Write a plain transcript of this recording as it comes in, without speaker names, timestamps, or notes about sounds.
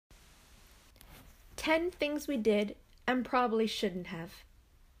10 Things We Did and Probably Shouldn't Have.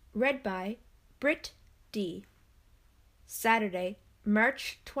 Read by BrittD. Saturday,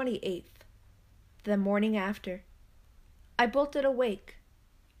 March 28th. The morning after. I bolted awake.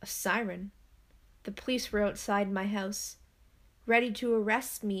 A siren. The police were outside my house, ready to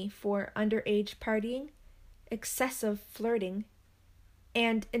arrest me for underage partying, excessive flirting,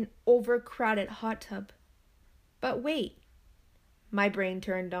 and an overcrowded hot tub. But wait. My brain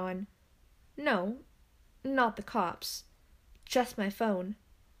turned on. No, not the cops. Just my phone.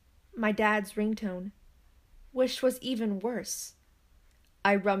 My dad's ringtone. Which was even worse.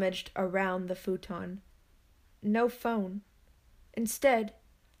 I rummaged around the futon. No phone. Instead,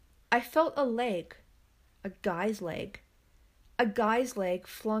 I felt a leg. A guy's leg. A guy's leg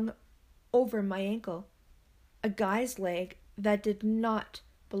flung over my ankle. A guy's leg that did not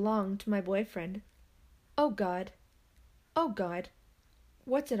belong to my boyfriend. Oh God. Oh God.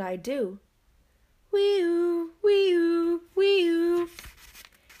 What did I do? Wee-oo, wee-oo, wee-oo.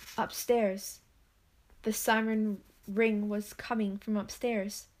 Upstairs. The siren ring was coming from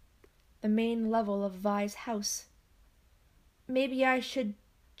upstairs, the main level of Vi's house. Maybe I should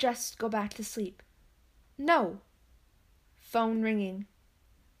just go back to sleep. No. Phone ringing.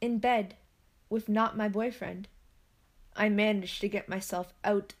 In bed, with not my boyfriend. I managed to get myself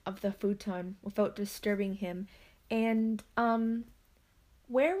out of the futon without disturbing him, and,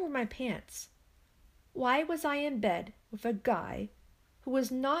 where were my pants? Why was I in bed with a guy who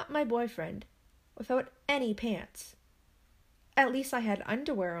was not my boyfriend without any pants? At least I had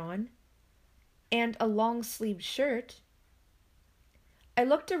underwear on, and a long-sleeved shirt. I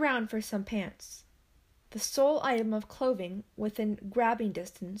looked around for some pants. The sole item of clothing within grabbing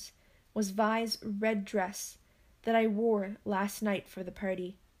distance was Vi's red dress that I wore last night for the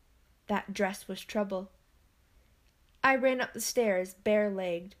party. That dress was trouble. I ran up the stairs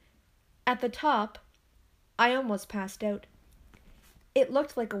bare-legged. At the top, I almost passed out. It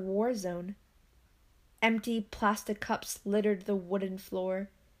looked like a war zone. Empty plastic cups littered the wooden floor.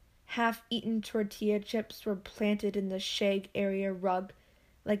 Half-eaten tortilla chips were planted in the shag area rug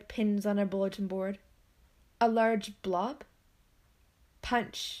like pins on a bulletin board. A large blob?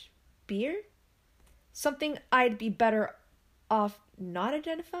 Punch. Beer? Something I'd be better off not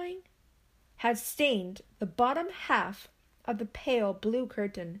identifying? Had stained the bottom half of the pale blue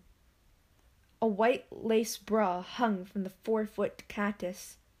curtain. A white lace bra hung from the 4-foot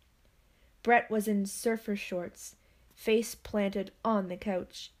cactus. Brett was in surfer shorts, face planted on the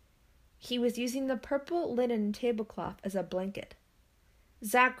couch. He was using the purple linen tablecloth as a blanket.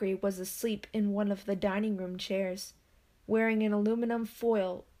 Zachary was asleep in one of the dining room chairs, wearing an aluminum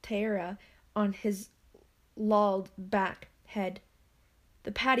foil tiara on his lolled back head.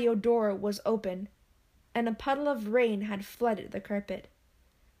 The patio door was open, and a puddle of rain had flooded the carpet.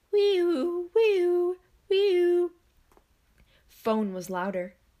 Wee-oo, wee-oo, wee-oo. Phone was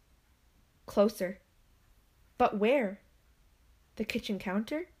louder. Closer. But where? The kitchen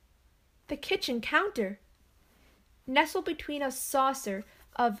counter? The kitchen counter! Nestled between a saucer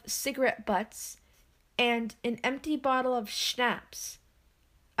of cigarette butts and an empty bottle of schnapps,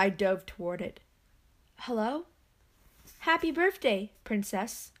 I dove toward it. Hello? Happy birthday,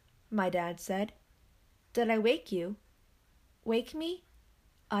 princess, my dad said. Did I wake you? Wake me?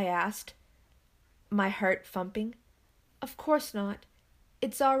 I asked, my heart thumping. Of course not.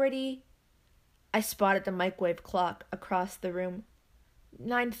 It's already... I spotted the microwave clock across the room.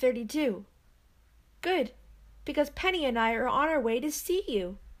 9:32. Good, because Penny and I are on our way to see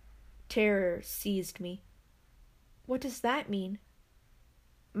you. Terror seized me. What does that mean?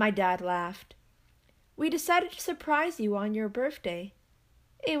 My dad laughed. We decided to surprise you on your birthday.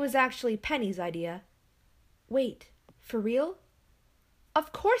 It was actually Penny's idea. Wait, for real?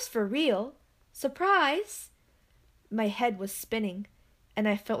 Of course for real. Surprise! My head was spinning, and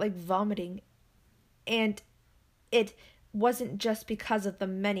I felt like vomiting. And it wasn't just because of the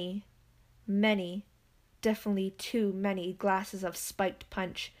many, definitely too many glasses of spiked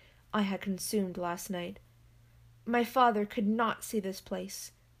punch I had consumed last night. My father could not see this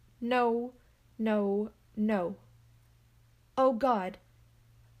place. No, no, no. Oh God,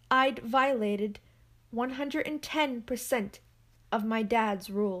 I'd violated 110% of my dad's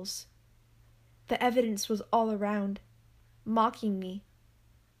rules. The evidence was all around, mocking me.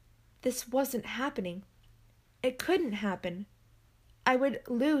 This wasn't happening. It couldn't happen. I would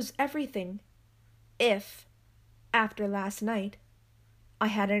lose everything. If, after last night, I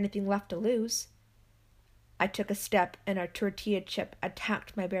had anything left to lose. I took a step and a tortilla chip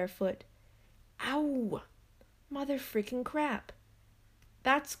attacked my bare foot. Ow! Mother freaking crap.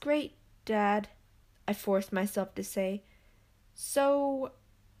 That's great, Dad, I forced myself to say. So,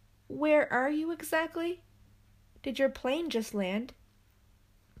 Where are you exactly? Did your plane just land?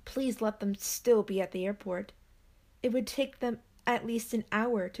 Please let them still be at the airport. It would take them at least an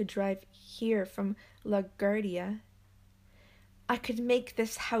hour to drive here from LaGuardia. I could make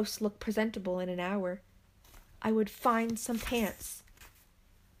this house look presentable in an hour. I would find some pants.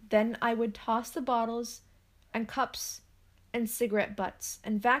 Then I would toss the bottles and cups and cigarette butts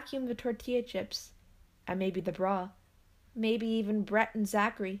and vacuum the tortilla chips and maybe the bra. Maybe even Brett and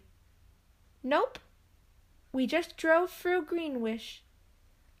Zachary. Nope. We just drove through Greenwich.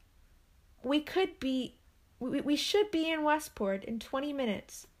 We should be in Westport in 20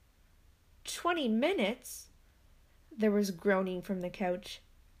 minutes. 20 minutes? There was groaning from the couch.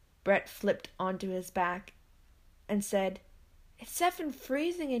 Brett flipped onto his back and said, It's effing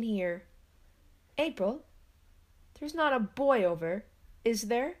freezing in here. April, there's not a boy over, is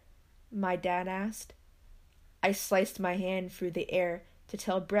there? My dad asked. I sliced my hand through the air to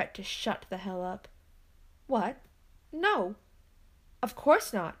tell Brett to shut the hell up. What? No. Of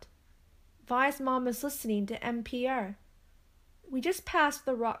course not. Vi's mom is listening to NPR. We just passed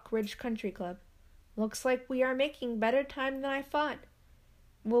the Rock Ridge Country Club. Looks like we are making better time than I thought.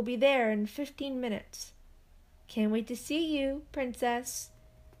 We'll be there in 15 minutes. Can't wait to see you, princess.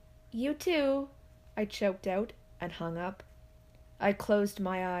 You too, I choked out and hung up. I closed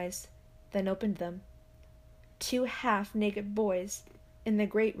my eyes, then opened them. 2 half-naked boys in the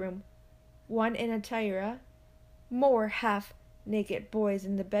great room, one in a tiara, more half-naked boys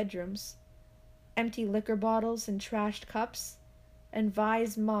in the bedrooms, empty liquor bottles and trashed cups, and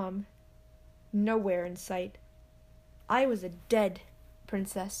Vi's mom, nowhere in sight. I was a dead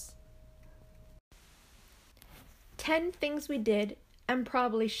princess. 10 Things We Did and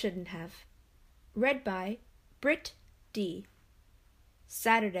Probably Shouldn't Have. Read by BrittD.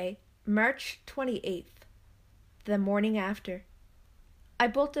 Saturday, March 28th. The morning after. I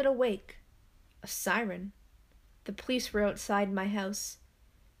bolted awake. A siren. The police were outside my house,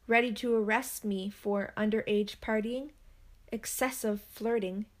 ready to arrest me for underage partying, excessive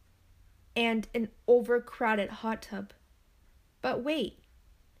flirting, and an overcrowded hot tub. But wait.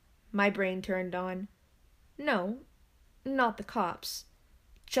 My brain turned on. No, not the cops.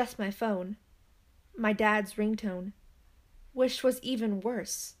 Just my phone. My dad's ringtone. Which was even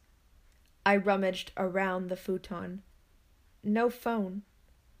worse. I rummaged around the futon. No phone.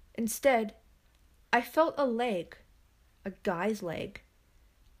 Instead, I felt a leg. A guy's leg.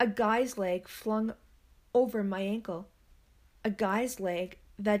 A guy's leg flung over my ankle. A guy's leg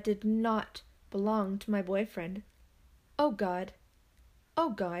that did not belong to my boyfriend. Oh God. Oh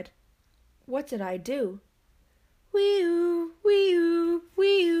God. What did I do? Wee-oo, wee-oo,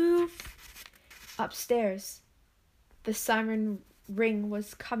 wee-oo. Upstairs. The siren ring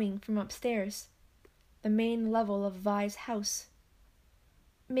was coming from upstairs, the main level of Vi's house.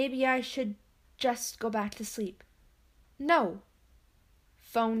 Maybe I should just go back to sleep. No.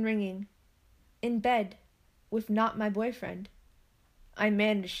 Phone ringing. In bed, with not my boyfriend. I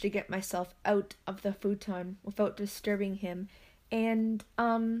managed to get myself out of the futon without disturbing him, and,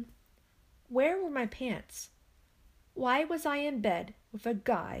 where were my pants? Why was I in bed with a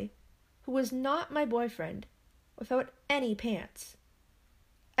guy who was not my boyfriend without any pants?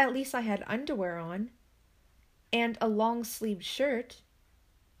 At least I had underwear on, and a long-sleeved shirt.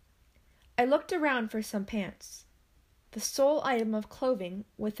 I looked around for some pants. The sole item of clothing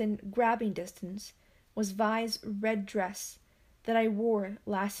within grabbing distance was Vi's red dress that I wore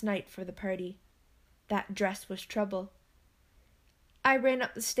last night for the party. That dress was trouble. I ran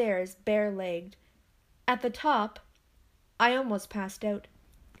up the stairs bare-legged. At the top, I almost passed out.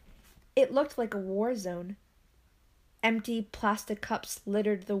 It looked like a war zone. Empty plastic cups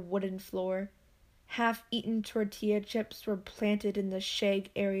littered the wooden floor. Half-eaten tortilla chips were planted in the shag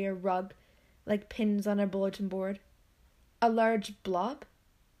area rug like pins on a bulletin board. A large blob?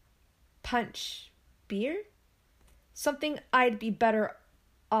 Punch? Beer? Something I'd be better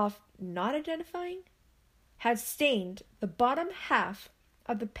off not identifying? Had stained the bottom half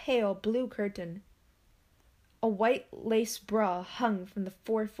of the pale blue curtain. A white lace bra hung from the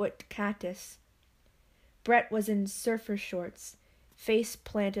 4-foot cactus. Brett was in surfer shorts, face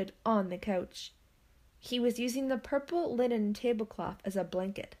planted on the couch. He was using the purple linen tablecloth as a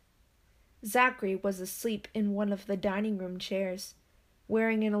blanket. Zachary was asleep in one of the dining room chairs,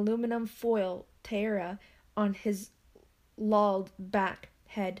 wearing an aluminum foil tiara on his lolled back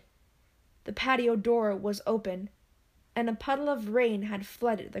head. The patio door was open, and a puddle of rain had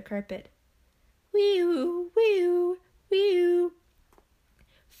flooded the carpet. Wee-oo, wee-oo, wee-oo.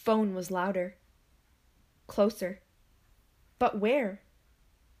 Phone was louder. Closer. But where?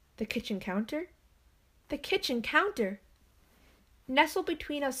 The kitchen counter? The kitchen counter! nestled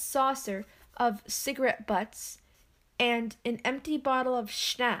between a saucer of cigarette butts and an empty bottle of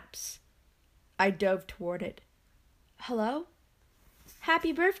schnapps. I dove toward it. "Hello?"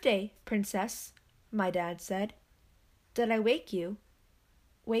 "Happy birthday, Princess," my dad said. "Did I wake you?"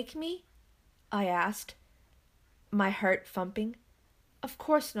 "Wake me?" I asked, my heart thumping. "Of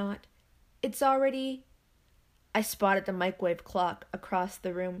course not. It's already—" I spotted the microwave clock across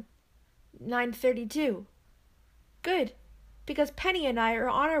the room. 9:32. "Good, because Penny and I are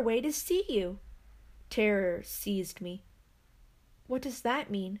on our way to see you." Terror seized me. "What does that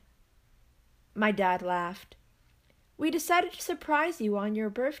mean?" My dad laughed. "We decided to surprise you on your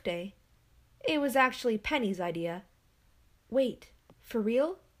birthday. It was actually Penny's idea." "Wait, for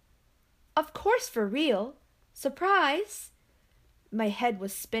real?" "Of course for real! Surprise!" My head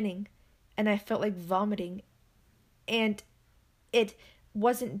was spinning, and I felt like vomiting. And it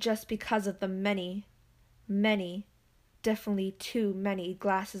wasn't just because of the many, definitely too many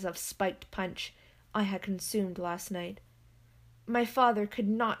glasses of spiked punch I had consumed last night. My father could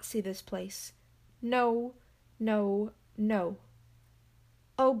not see this place. No, no, no.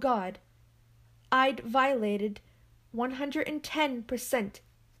 Oh God, I'd violated 110%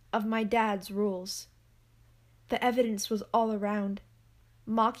 of my dad's rules. The evidence was all around,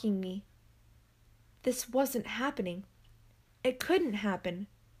 mocking me. This wasn't happening. It couldn't happen.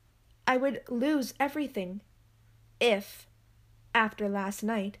 I would lose everything. If, after last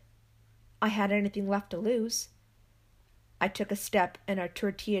night, I had anything left to lose. I took a step and a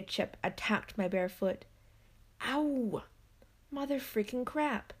tortilla chip attacked my bare foot. Ow! Mother freaking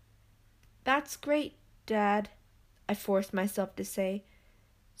crap. "That's great, Dad," I forced myself to say.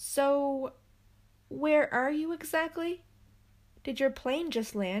 "So, where are you exactly? Did your plane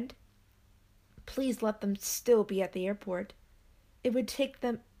just land? Please let them still be at the airport. It would take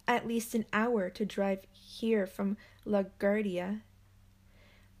them at least an hour to drive here from LaGuardia.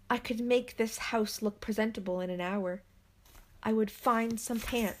 I could make this house look presentable in an hour. I would find some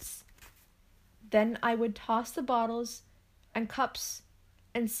pants. Then I would toss the bottles and cups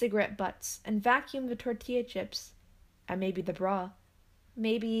and cigarette butts and vacuum the tortilla chips and maybe the bra,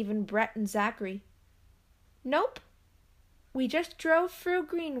 maybe even Brett and Zachary. Nope. We just drove through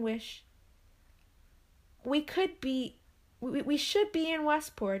Greenwich. We should be in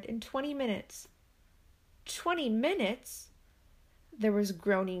Westport in 20 minutes. 20 minutes? There was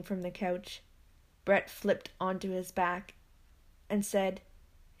groaning from the couch. Brett flipped onto his back and said,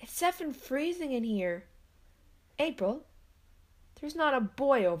 "It's effing freezing in here." "April, there's not a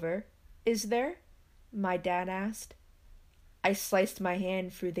boy over, is there?" my dad asked. I sliced my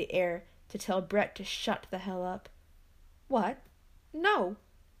hand through the air to tell Brett to shut the hell up. "What? No.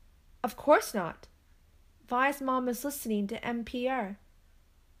 Of course not. Vi's mom is listening to NPR.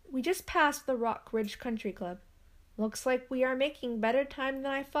 We just passed the Rock Ridge Country Club. Looks like we are making better time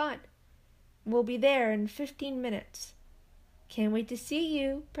than I thought. We'll be there in 15 minutes. Can't wait to see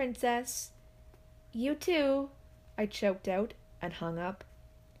you, Princess." "You too," I choked out and hung up.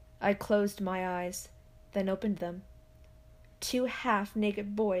 I closed my eyes, then opened them. 2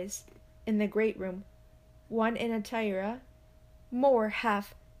 half-naked boys in the great room, one in a tiara, more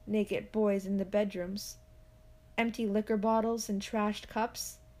half-naked boys in the bedrooms, empty liquor bottles and trashed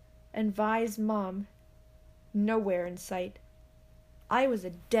cups, and Vi's mom nowhere in sight. I was a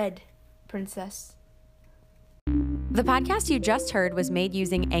dead princess. The podcast you just heard was made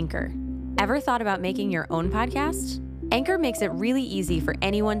using Anchor. Ever thought about making your own podcast? Anchor makes it really easy for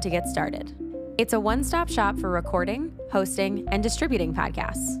anyone to get started. It's a one-stop shop for recording, hosting, and distributing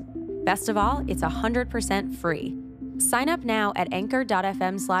podcasts. Best of all, it's 100% free. Sign up now at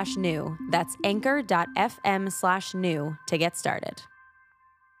anchor.fm/new. That's anchor.fm/new to get started.